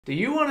Do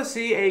you want to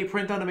see a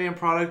print-on-demand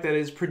product that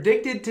is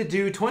predicted to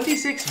do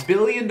 $26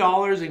 billion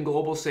in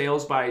global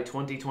sales by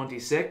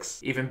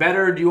 2026? Even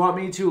better, do you want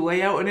me to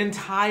lay out an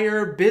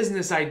entire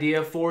business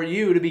idea for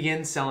you to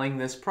begin selling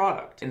this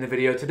product? In the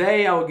video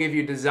today, I will give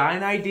you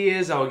design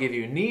ideas, I will give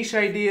you niche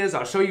ideas,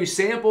 I'll show you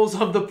samples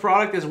of the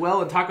product as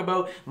well and talk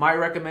about my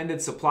recommended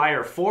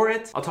supplier for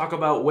it. I'll talk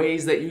about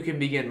ways that you can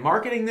begin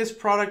marketing this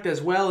product as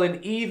well,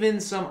 and even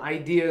some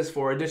ideas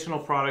for additional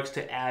products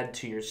to add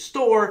to your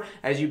store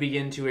as you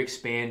begin to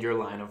expand your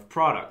line of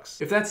products.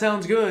 If that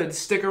sounds good,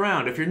 stick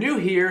around. If you're new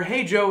here,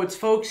 hey Joe, it's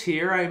Folks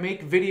here. I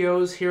make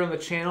videos here on the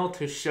channel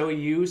to show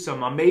you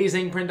some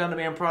amazing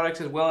print-on-demand products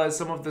as well as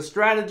some of the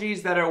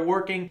strategies that are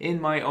working in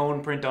my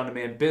own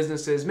print-on-demand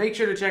businesses. Make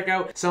sure to check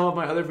out some of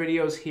my other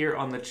videos here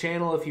on the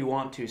channel if you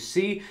want to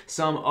see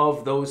some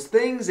of those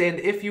things, and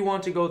if you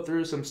want to go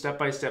through some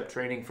step-by-step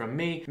training from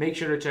me, make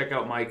sure to check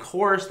out my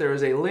course. There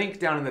is a link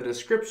down in the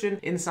description.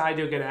 Inside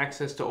you'll get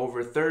access to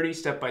over 30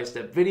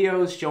 step-by-step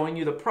videos showing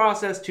you the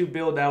process to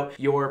build out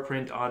your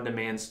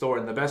print-on-demand store.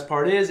 And the best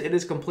part is it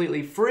is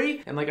completely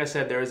free, and like I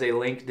said, there is a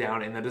link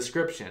down in the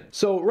description.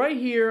 So right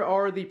here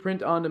are the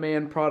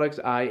print-on-demand products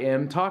I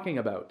am talking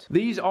about.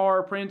 These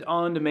are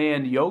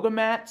print-on-demand yoga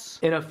mats.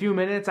 In a few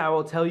minutes I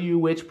will tell you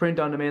which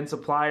print-on-demand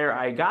supplier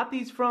I got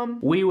these from.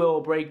 We will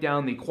break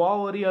down the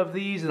quality of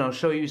these and I'll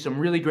show you some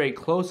really great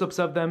close-ups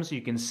of them so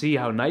you can see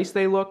how nice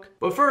they look.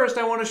 But first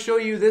I want to show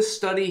you this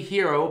study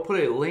here. I will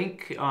put a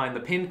link in the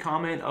pinned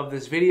comment of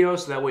this video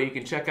so that way you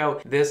can check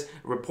out this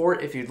report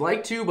if you'd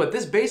like to, but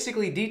this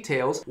basically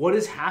details what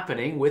is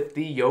happening with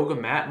the yoga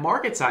mat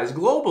market size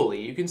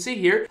globally. You can see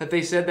here that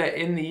they said that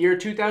in the year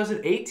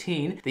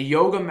 2018, the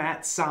yoga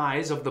mat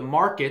size of the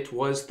market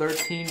was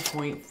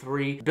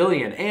 13.3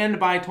 billion, and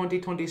by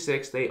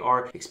 2026, they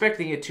are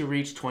expecting it to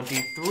reach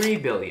 23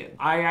 billion.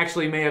 I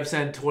actually may have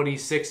said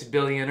 26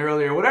 billion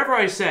earlier. Whatever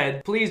I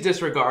said, please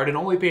disregard and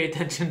only pay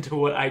attention to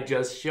what I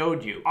just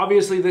showed you.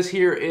 Obviously, this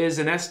here is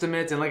an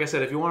estimate, and like I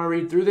said, if you want to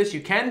read through this,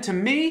 you can. To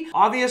me,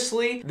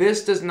 obviously,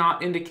 this does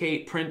not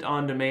indicate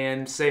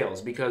print-on-demand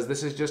sales because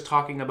this is just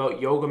talking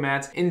about yoga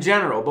mats in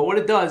general. But what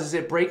it does is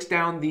it breaks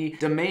down the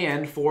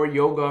demand for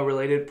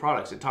yoga-related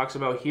products. It talks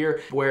about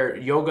here where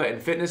yoga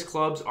and fitness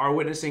clubs are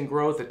witnessing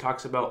growth. It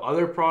talks about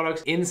other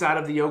products inside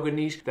of the yoga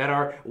niche that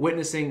are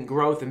witnessing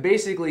growth. And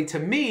basically, to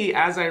me,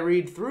 as I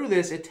read through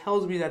this, it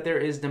tells me that there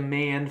is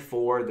demand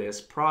for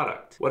this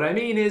product. What I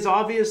mean is,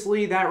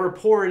 obviously, that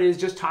report is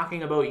just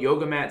talking about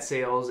yoga mat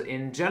sales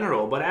in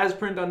general. But as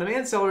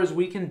print-on-demand sellers,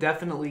 we can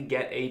definitely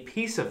get a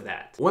piece of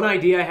that. One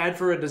idea I had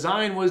for a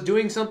design was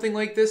doing something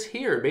like this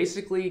here,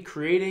 basically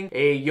creating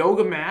a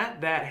yoga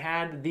mat that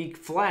had the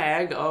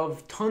flag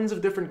of tons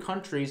of different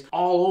countries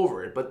all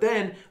over it. But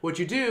then what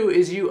you do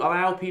is you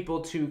allow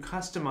people to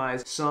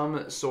customize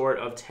some sort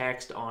of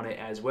text on it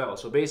as well.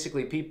 So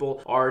basically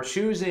people are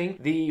choosing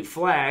the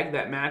flag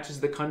that matches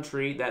the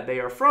country that they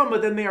are from,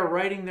 but then they are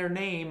writing their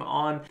name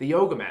on the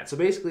yoga mat. So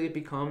basically it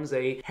becomes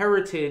a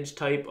heritage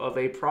type of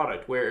a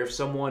product where if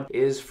someone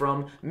is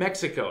from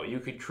Mexico, you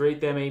could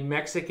create them a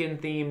Mexican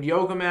themed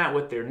yoga mat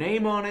with their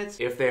name on it.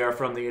 If they are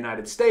from the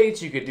United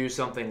States, you could do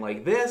something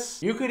like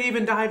this. You could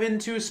even dive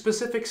into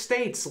specific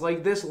states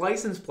like this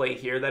license plate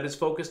here that is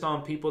focused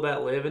on people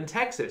that live in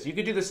Texas. You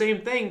could do the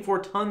same thing for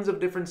tons of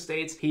different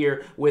states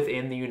here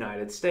within the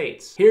United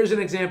States. Here's an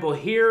example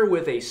here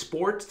with a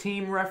sports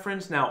team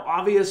reference. Now,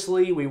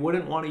 obviously, we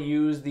wouldn't want to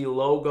use the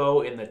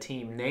logo in the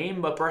team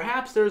name, but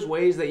perhaps there's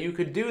ways that you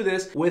could do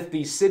this with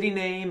the city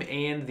name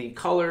and the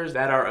colors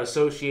that are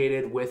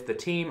associated with the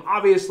team.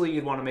 Obviously,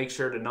 you'd want to make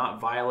sure to not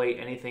violate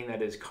anything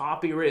that is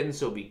copywritten,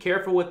 so be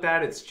careful with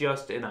that. It's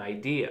just an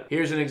idea.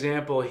 Here's an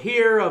example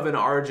here of an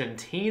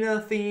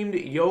Argentina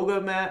themed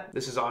yoga mat.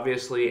 This is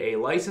obviously a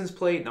license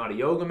plate, not a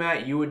yoga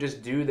mat. You would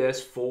just do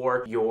this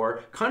for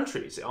your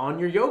countries on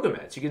your yoga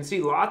mats. You can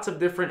see lots of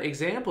different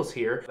examples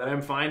here that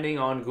I'm finding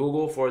on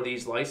Google for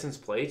these license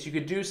plates. You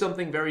could do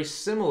something very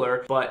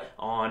similar but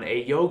on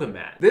a yoga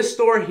mat. This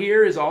store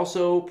here is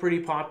also pretty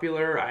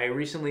popular. I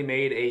recently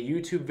made a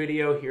YouTube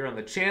video here on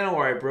the channel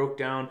where I broke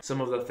down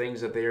some of the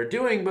things that they are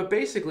doing, but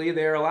basically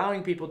they're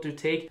allowing people to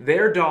take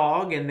their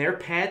dog and their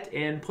pet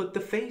and put the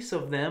face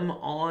of them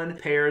on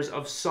pairs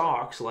of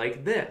socks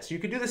like this. You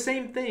could do the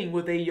same thing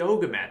with a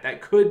yoga mat.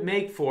 That could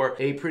make for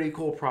a pretty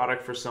cool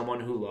product for someone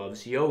who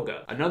loves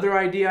yoga. Another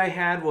idea I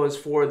had was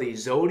for the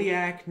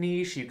zodiac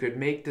niche. You could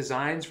make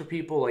designs for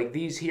people like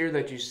these here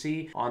that you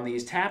see on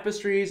these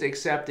tapestries,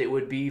 except it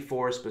would be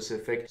for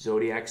specific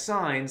zodiac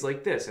signs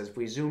like this. As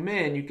we zoom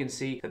in, you can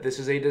see that this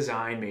is a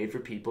design made for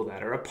people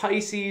that are a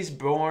Pisces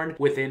born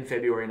within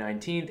February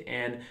 19th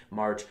and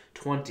March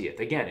 20th.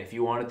 Again, if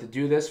you wanted to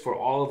do this for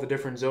all of the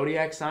different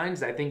zodiac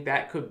signs, I think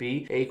that could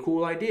be a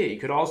cool idea. You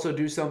could also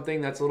do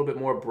something that's a little bit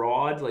more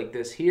broad like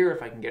this here,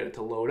 if I can get it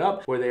to load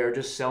up, where they are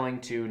just selling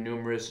to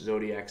numerous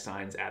zodiac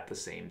signs at the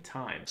same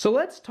time. So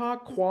let's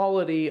talk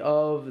quality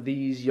of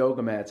these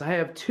yoga mats. I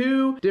have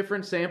two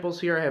different samples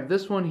here. I have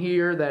this one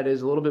here that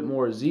is a little bit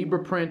more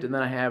zebra print, and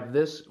then I have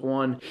this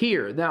one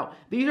here. Now,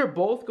 these are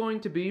both going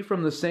to be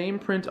from the same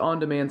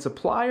print-on-demand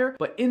supplier,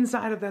 but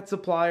inside of that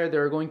supplier supplier,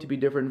 there are going to be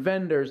different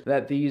vendors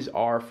that these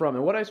are from.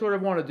 And what I sort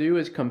of want to do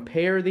is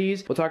compare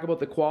these. We'll talk about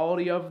the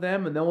quality of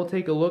them, and then we'll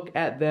take a look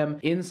at them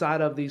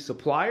inside of these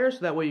suppliers,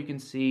 so that way you can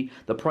see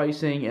the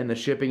pricing and the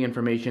shipping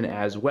information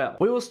as well.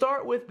 We will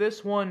start with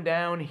this one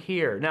down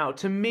here. Now,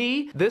 to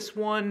me, this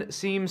one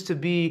seems to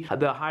be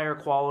the higher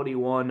quality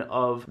one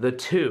of the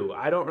two.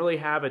 I don't really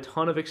have a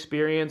ton of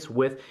experience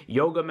with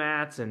yoga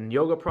mats and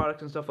yoga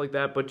products and stuff like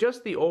that, but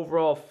just the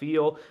overall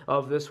feel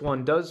of this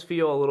one does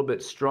feel a little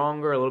bit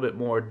stronger, a little bit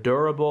more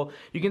durable.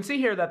 You can see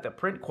here that the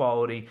print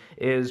quality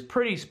is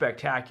pretty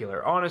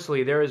spectacular.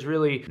 Honestly, there is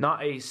really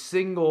not a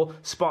single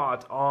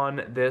spot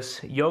on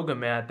this yoga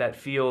mat that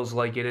feels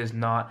like it is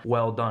not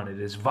well done. It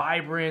is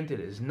vibrant,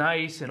 it is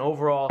nice, and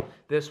overall,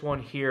 this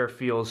one here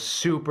feels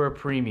super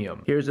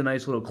premium. Here's a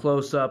nice little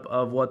close-up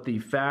of what the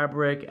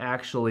fabric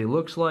actually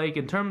looks like.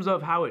 In terms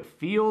of how it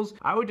feels,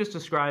 I would just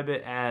describe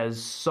it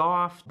as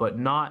soft, but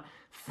not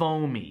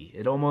foamy.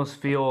 It almost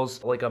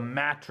feels like a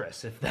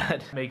mattress, if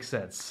that makes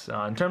sense.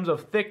 In terms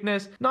of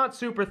thickness, not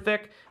super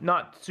thick,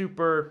 not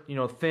super,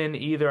 thin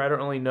either. I don't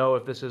really know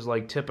if this is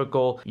like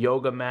typical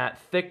yoga mat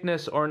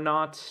thickness or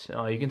not.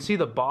 You can see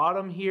the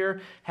bottom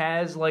here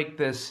has like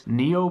this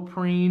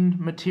neoprene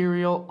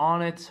material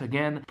on it.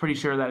 Again, pretty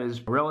sure that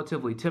is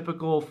relatively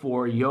typical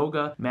for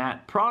yoga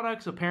mat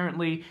products.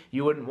 Apparently,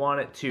 you wouldn't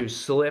want it to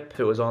slip if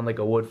it was on like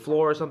a wood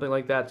floor or something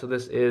like that. So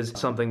this is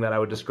something that I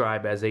would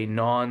describe as a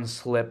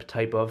non-slip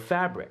type of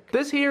fabric.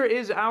 This here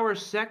is our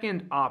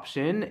second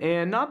option,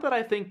 and not that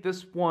I think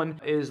this one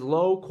is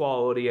low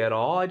quality at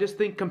all. I just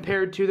think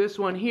compared to this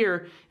one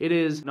here, it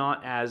is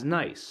not as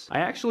nice. I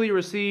actually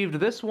received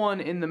this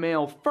one in the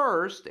mail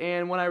first,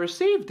 and when I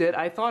received it,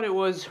 I thought it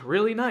was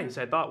really nice.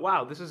 I thought,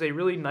 wow, this is a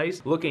really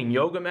nice looking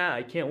yoga mat.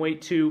 I can't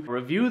wait to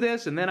review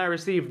this. And then I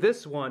received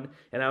this one,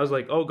 and I was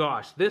like, oh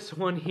gosh, this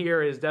one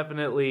here is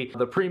definitely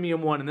the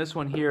premium one, and this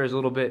one here is a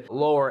little bit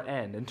lower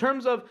end. In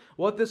terms of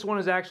what this one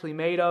is actually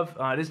made of,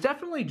 it is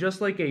definitely just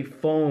like a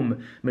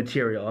foam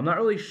material. I'm not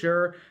really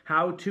sure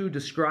how to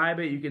describe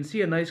it. You can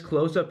see a nice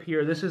close-up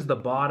here. This is the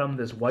bottom,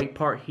 this white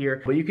part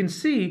here, but you can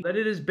see that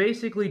it is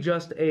basically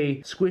just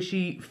a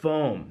squishy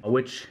foam,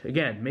 which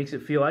again makes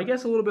it feel, I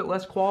guess, a little bit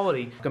less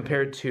quality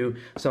compared to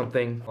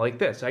something like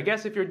this. I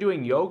guess if you're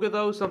doing yoga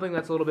though, something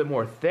that's a little bit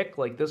more thick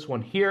like this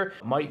one here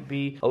might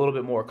be a little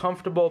bit more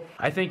comfortable.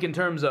 I think in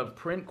terms of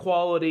print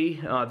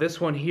quality, this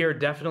one here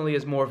definitely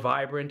is more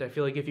vibrant. I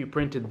feel like if you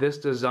printed this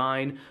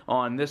design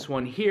on this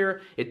one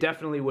here, it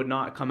definitely would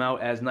not come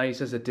out as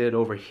nice as it did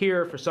over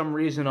here. For some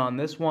reason on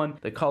this one,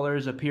 the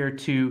colors appear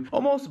to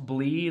almost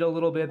bleed a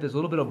little bit. There's a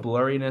little bit of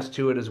blurriness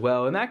to it as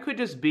well. And that could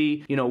just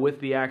be, with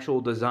the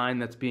actual design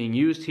that's being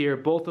used here.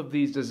 Both of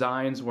these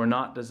designs were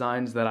not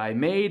designs that I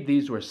made.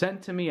 These were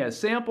sent to me as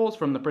samples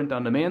from the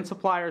print-on-demand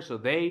supplier, so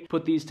they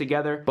put these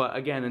together. But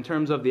again, in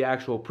terms of the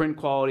actual print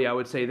quality, I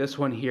would say this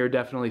one here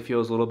definitely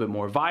feels a little bit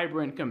more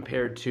vibrant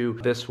compared to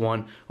this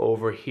one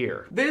over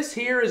here. This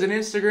here is an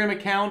Instagram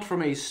account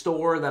from a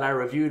store that I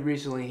reviewed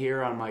recently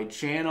here on my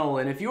channel,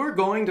 and if you're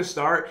going to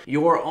start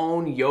your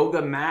own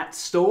yoga mat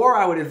store,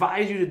 I would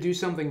advise you to do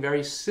something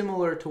very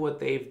similar to what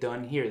they've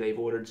done here. They've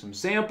ordered some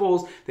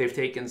samples, they've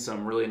taken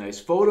some really nice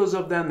photos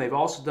of them, they've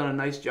also done a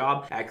nice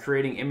job at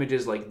creating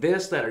images like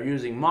this that are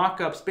using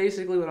mock-ups.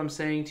 Basically what I'm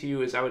saying to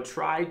you is I would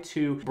try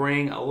to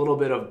bring a little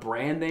bit of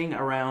branding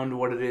around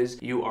what it is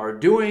you are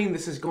doing.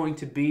 This is going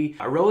to be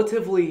a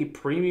relatively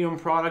premium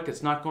product.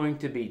 It's not going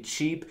to be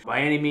cheap by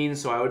any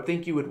means, so I would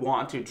think you would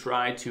want to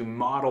try to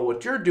model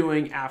what you're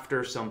doing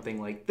after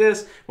something like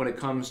this when it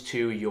comes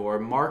to your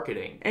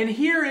marketing. And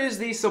here is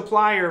the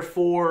supplier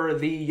for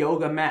the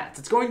yoga mats.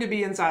 It's going to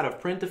be inside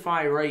of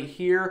Printify. Right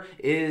here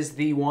is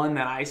the one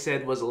that I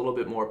said was a little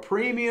bit more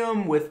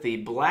premium with the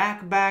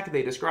black back.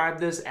 They describe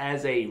this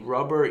as a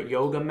rubber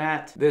yoga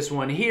mat. This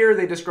one here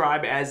they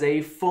describe as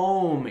a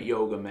foam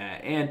yoga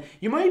mat. And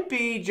you might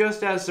be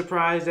just as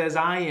surprised as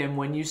I am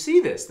when you see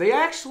this. They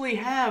actually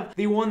have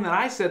the one that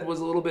I said was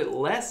a little bit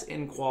less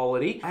in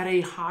quality at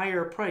a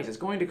higher price. It's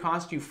going to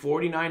cost you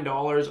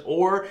 $49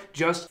 or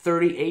just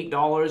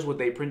 $38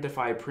 with a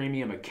Printify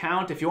Premium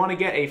account. If you want to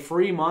get a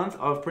free month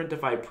of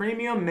Printify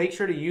Premium, make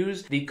sure to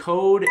use the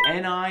code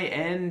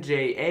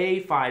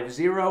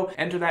NINJA50.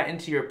 Enter that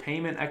into your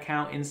payment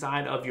account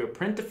inside of your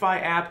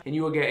Printify app, and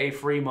you will get a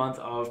free month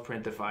of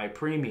Printify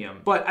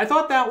Premium. But I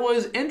thought that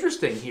was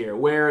interesting here,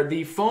 where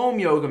the foam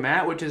yoga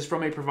mat, which is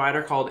from a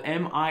provider called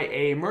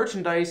MIA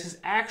Merchandise, is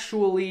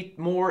actually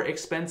more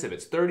expensive.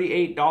 It's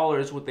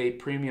 $38 with a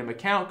premium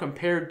account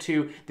compared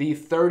to the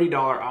 $30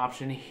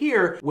 option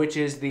here, which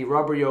is the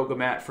rubber yoga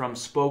mat from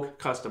Spoke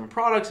Custom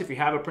Products. If you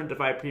have a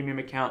Printify Premium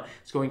account,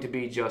 it's going to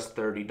be just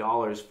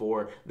 $30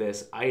 for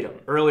this item.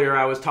 Earlier,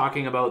 I was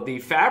talking about the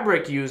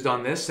fabric used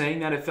on this, saying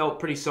that it felt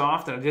pretty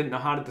soft and I didn't know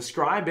how to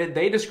describe it.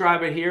 They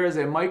describe it here as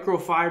a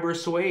microfiber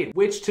suede,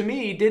 which to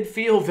me did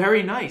feel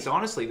very nice.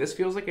 Honestly, this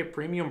feels like a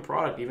premium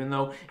product, even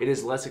though it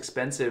is less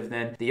expensive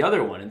than the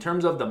other one. In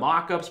terms of the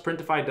mock-ups,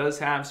 Printify does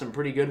have some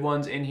pretty good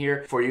ones in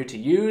here for you to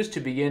use to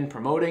begin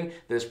promoting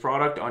this this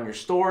product on your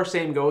store.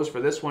 Same goes for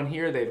this one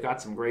here. They've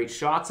got some great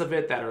shots of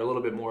it that are a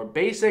little bit more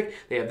basic.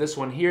 They have this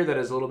one here that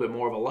is a little bit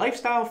more of a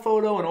lifestyle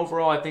photo, and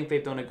overall I think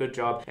they've done a good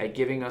job at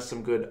giving us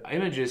some good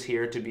images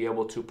here to be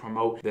able to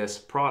promote this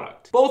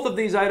product. Both of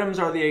these items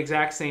are the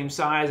exact same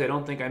size. I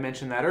don't think I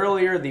mentioned that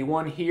earlier. The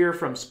one here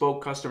from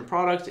Spoke Custom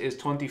Products is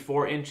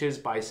 24 inches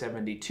by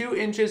 72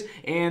 inches,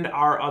 and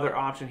our other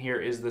option here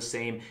is the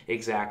same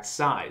exact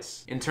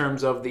size. In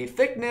terms of the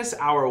thickness,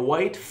 our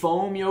white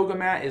foam yoga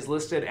mat is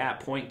listed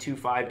at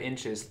 0.25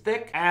 inches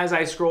thick. As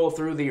I scroll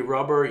through the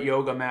rubber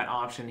yoga mat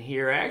option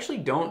here, I actually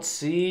don't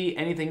see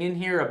anything in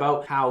here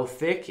about how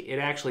thick it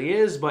actually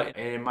is, but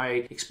in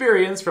my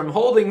experience from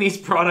holding these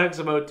products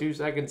about 2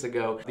 seconds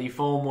ago, the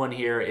foam one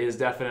here is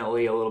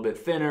definitely a little bit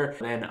thinner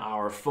than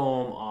our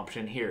foam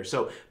option here.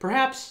 So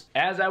perhaps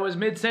as I was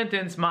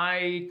mid-sentence,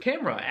 my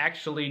camera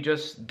actually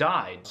just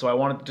died. So I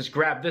wanted to just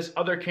grab this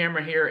other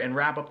camera here and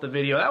wrap up the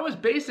video. That was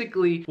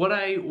basically what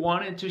I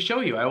wanted to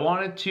show you. I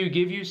wanted to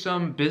give you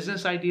some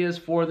business ideas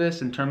for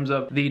this in terms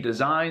of the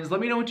designs.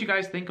 Let me know what you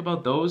guys think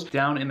about those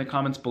down in the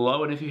comments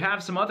below. And if you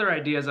have some other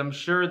ideas, I'm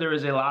sure there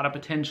is a lot of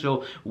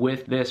potential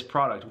with this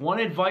product. One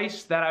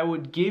advice that I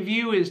would give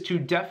you is to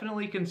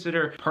definitely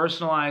consider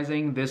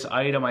personalizing this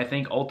item. I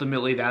think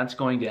ultimately that's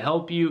going to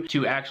help you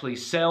to actually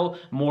sell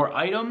more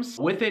items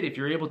with it if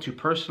you're able to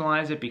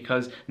personalize it,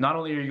 because not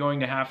only are you going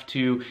to have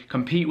to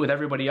compete with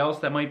everybody else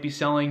that might be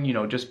selling, you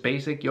know, just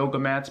basic yoga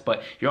mats,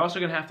 but you're also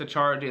going to have to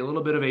charge a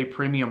little bit of a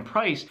premium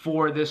price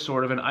for this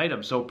sort of an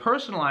item. So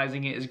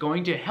personalizing it is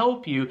going to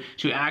help you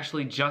to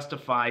actually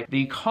justify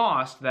the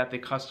cost that the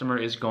customer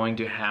is going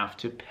to have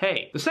to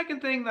pay. The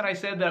second thing that I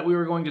said that we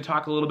were going to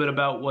talk a little bit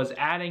about was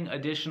adding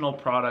additional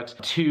products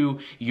to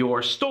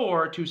your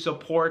store to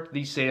support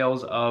the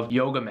sales of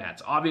yoga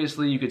mats.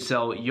 Obviously, you could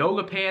sell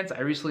yoga pants.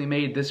 I recently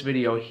made this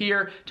video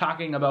here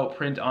talking about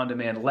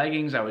print-on-demand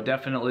leggings. I would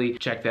definitely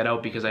check that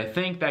out because I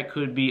think that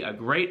could be a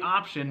great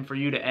option for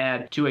you to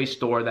add to a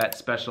store that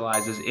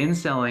specializes in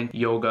selling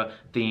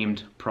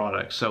yoga-themed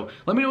products. So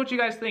let me know what you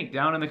guys think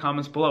down in the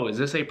comments below. Is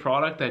this a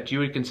product that you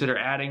would consider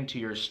adding to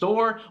your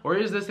store, or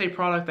is this a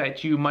product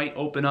that you might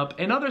open up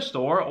another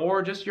store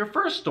or just your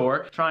first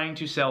store trying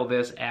to sell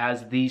this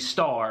as the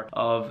star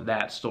of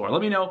that store?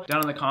 Let me know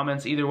down in the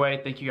comments. Either way,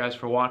 thank you guys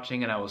for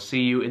watching, and I will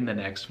see you in the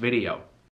next video.